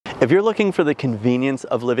If you're looking for the convenience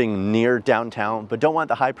of living near downtown, but don't want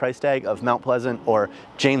the high price tag of Mount Pleasant or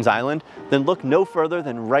James Island, then look no further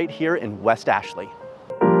than right here in West Ashley.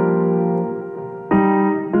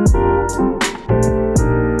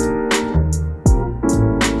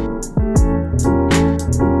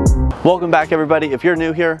 Welcome back, everybody. If you're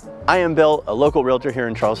new here, I am Bill, a local realtor here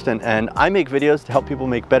in Charleston, and I make videos to help people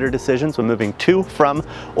make better decisions when moving to, from,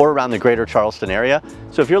 or around the greater Charleston area.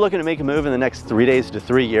 So if you're looking to make a move in the next 3 days to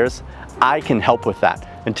 3 years, I can help with that.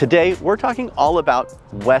 And today we're talking all about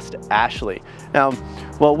West Ashley. Now,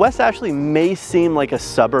 while West Ashley may seem like a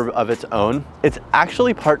suburb of its own, it's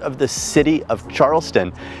actually part of the city of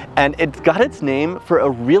Charleston. And it got its name for a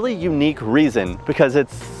really unique reason, because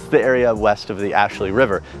it's the area west of the Ashley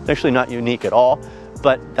River. It's actually not unique at all,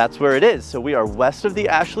 but that's where it is. So we are west of the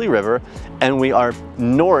Ashley River, and we are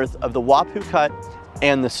north of the Wapoo Cut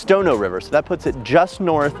and the Stono River. So that puts it just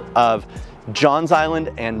north of Johns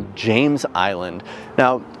Island and James Island.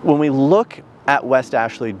 Now, when we look at West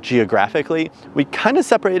Ashley geographically, we kind of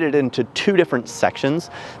separate it into two different sections.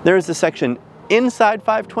 There's the section inside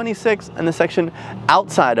 526 and the section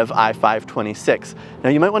outside of I-526. Now,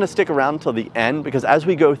 you might want to stick around till the end, because as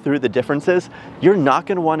we go through the differences, you're not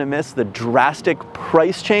going to want to miss the drastic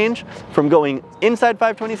price change from going inside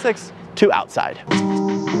 526 to outside.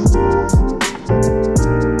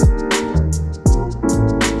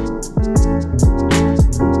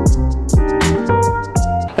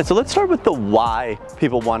 And so let's start with the why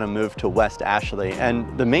people want to move to West Ashley.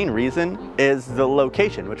 And the main reason is the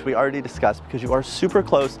location, which we already discussed, because you are super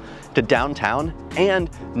close to downtown and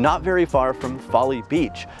not very far from Folly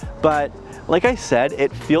Beach. But like I said,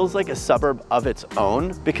 it feels like a suburb of its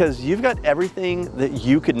own, because you've got everything that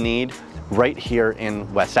you could need right here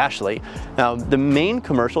in West Ashley. Now, the main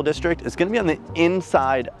commercial district is going to be on the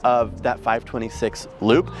inside of that 526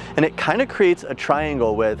 loop, and it kind of creates a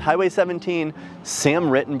triangle with Highway 17, Sam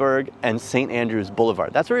Rittenberg, and St. Andrews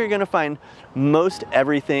Boulevard. That's where you're going to find most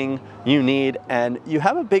everything you need, and you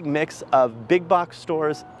have a big mix of big box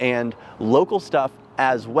stores and local stuff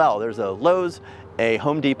as well. There's a Lowe's, a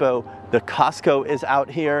Home Depot, the Costco is out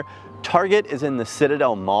here, Target is in the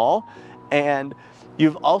Citadel Mall, and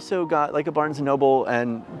you've also got like a Barnes & Noble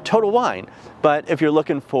and Total Wine. But if you're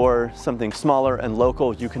looking for something smaller and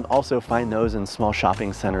local, you can also find those in small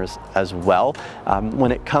shopping centers as well.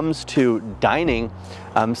 When it comes to dining,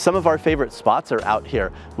 some of our favorite spots are out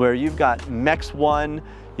here, where you've got Mex One,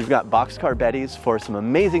 you've got Boxcar Betty's for some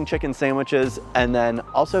amazing chicken sandwiches, and then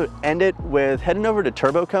also end it with heading over to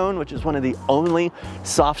Turbo Cone, which is one of the only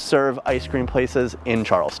soft serve ice cream places in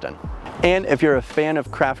Charleston. And if you're a fan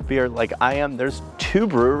of craft beer like I am, there's two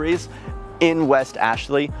breweries in West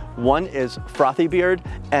Ashley. One is Frothy Beard,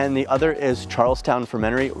 and the other is Charlestown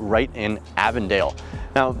Fermentery right in Avondale.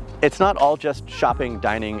 Now, it's not all just shopping,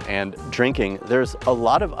 dining, and drinking. There's a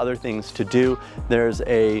lot of other things to do. There's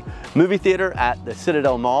a movie theater at the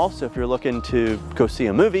Citadel Mall, so if you're looking to go see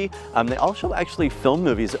a movie, they also actually film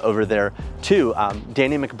movies over there too.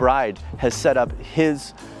 Danny McBride has set up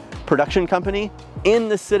his production company in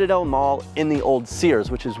the Citadel Mall in the old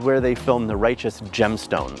Sears, which is where they filmed The Righteous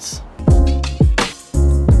Gemstones.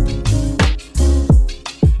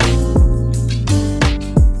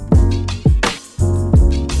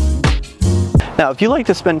 Now, if you like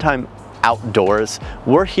to spend time outdoors,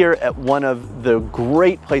 we're here at one of the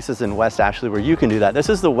great places in West Ashley where you can do that. This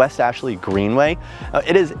is the West Ashley Greenway.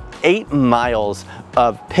 It is 8 miles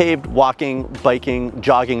of paved walking, biking,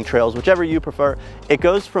 jogging trails, whichever you prefer. It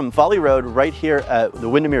goes from Folly Road right here at the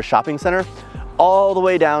Windermere Shopping Center all the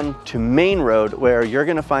way down to Main Road, where you're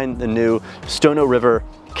going to find the new Stono River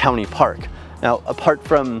County Park. Now, apart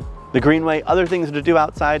from the Greenway, other things to do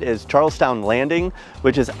outside is Charlestown Landing,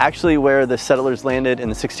 which is actually where the settlers landed in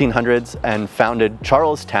the 1600s and founded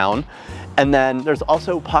Charlestown. And then there's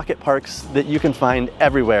also pocket parks that you can find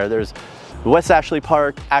everywhere. There's West Ashley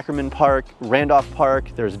Park, Ackerman Park, Randolph Park.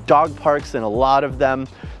 There's dog parks in a lot of them.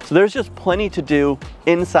 So there's just plenty to do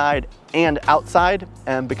inside and outside.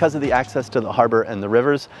 And because of the access to the harbor and the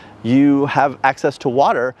rivers, you have access to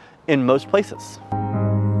water in most places.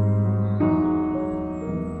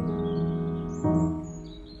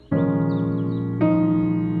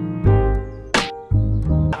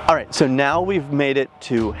 All right, so now we've made it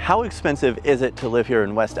to how expensive is it to live here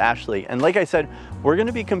in West Ashley. And like I said, we're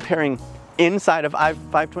gonna be comparing inside of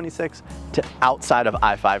I-526 to outside of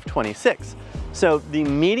I-526. So the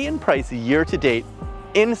median price year to date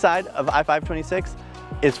inside of I-526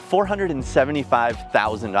 is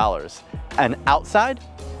 $475,000, and outside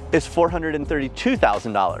is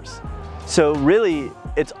 $432,000. So really,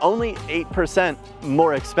 it's only 8%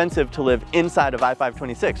 more expensive to live inside of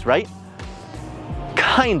I-526, right?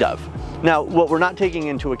 kind of. Now, what we're not taking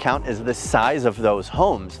into account is the size of those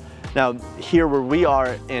homes. Now, here where we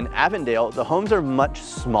are in Avondale, the homes are much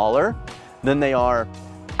smaller than they are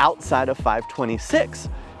outside of 526.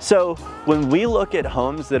 So when we look at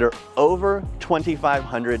homes that are over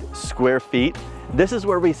 2,500 square feet, this is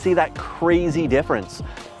where we see that crazy difference,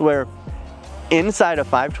 where inside of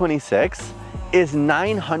 526 is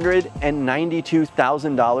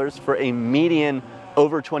 $992,000 for a median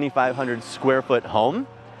over 2,500 square foot home,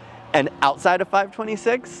 and outside of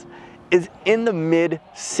 526 is in the mid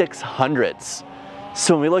 600s.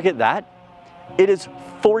 So when we look at that, it is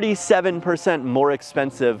 47% more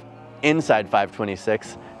expensive inside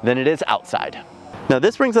 526 than it is outside. Now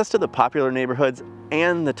this brings us to the popular neighborhoods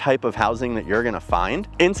and the type of housing that you're gonna find.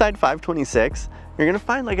 Inside 526, you're gonna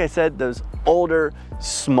find, like I said, those older,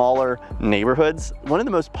 smaller neighborhoods. One of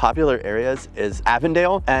the most popular areas is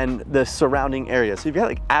Avondale and the surrounding areas. So you've got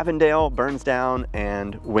like Avondale, Burnsdown,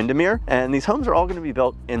 and Windermere. And these homes are all gonna be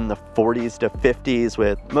built in the 40s to 50s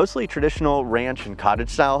with mostly traditional ranch and cottage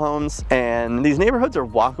style homes. And these neighborhoods are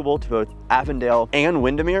walkable to both Avondale and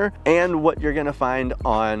Windermere and what you're gonna find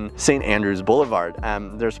on St. Andrews Boulevard.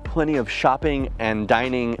 There's plenty of shopping and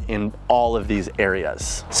dining in all of these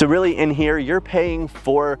areas. So really in here, you're paying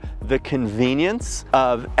for the convenience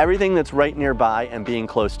of everything that's right nearby and being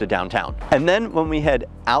close to downtown. And then when we head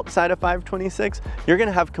outside of 526, you're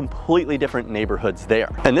gonna have completely different neighborhoods there.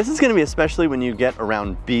 And this is gonna be especially when you get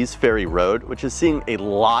around Bees Ferry Road, which is seeing a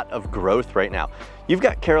lot of growth right now. You've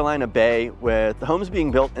got Carolina Bay with the homes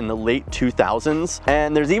being built in the late 2000s,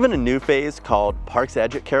 and there's even a new phase called Parks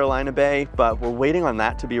Edge at Carolina Bay, but we're waiting on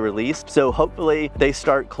that to be released, so hopefully they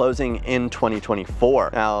start closing in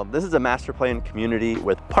 2024. Now, this is a master plan community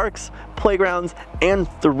with parks, playgrounds, and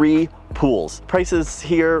 3 pools. Prices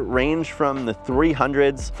here range from the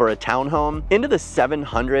 300s for a townhome into the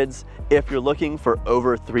 700s if you're looking for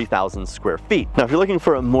over 3,000 square feet. Now, if you're looking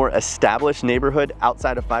for a more established neighborhood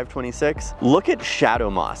outside of 526, look at Shadow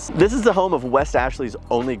Moss. This is the home of West Ashley's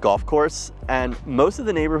only golf course, and most of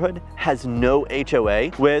the neighborhood has no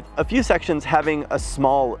HOA, with a few sections having a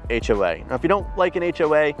small HOA. Now, if you don't like an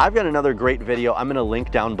HOA, I've got another great video I'm gonna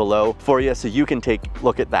link down below for you so you can take a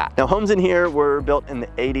look at that. Now, homes in here were built in the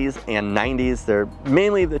 80s and 90s. They're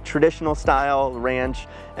mainly the traditional style ranch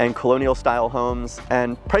and colonial style homes,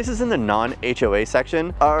 and prices in the non-HOA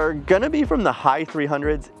section are gonna be from the high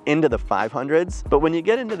 300s into the 500s, but when you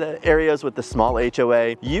get into the areas with the small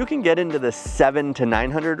HOA, you can get into the 700 to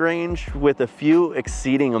 900 range, with a few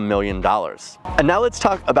exceeding $1 million. And now let's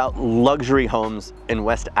talk about luxury homes in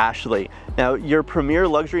West Ashley. Now, your premier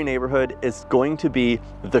luxury neighborhood is going to be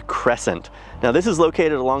the Crescent. Now, this is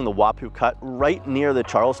located along the Wapu Cut, right near the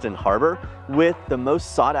Charleston Harbor, with the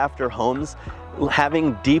most sought after homes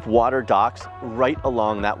having deep water docks right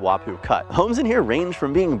along that Wapu Cut. Homes in here range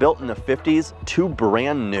from being built in the 50s to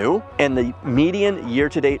brand new, and the median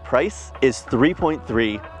year-to-date price is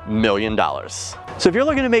 $3.3 million. So if you're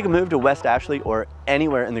looking to make a move to West Ashley or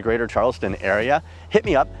anywhere in the greater Charleston area, hit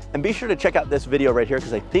me up and be sure to check out this video right here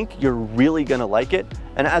because I think you're really gonna like it.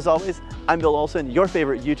 And as always, I'm Bill Olson, your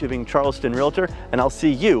favorite YouTubing Charleston realtor, and I'll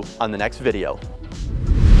see you on the next video.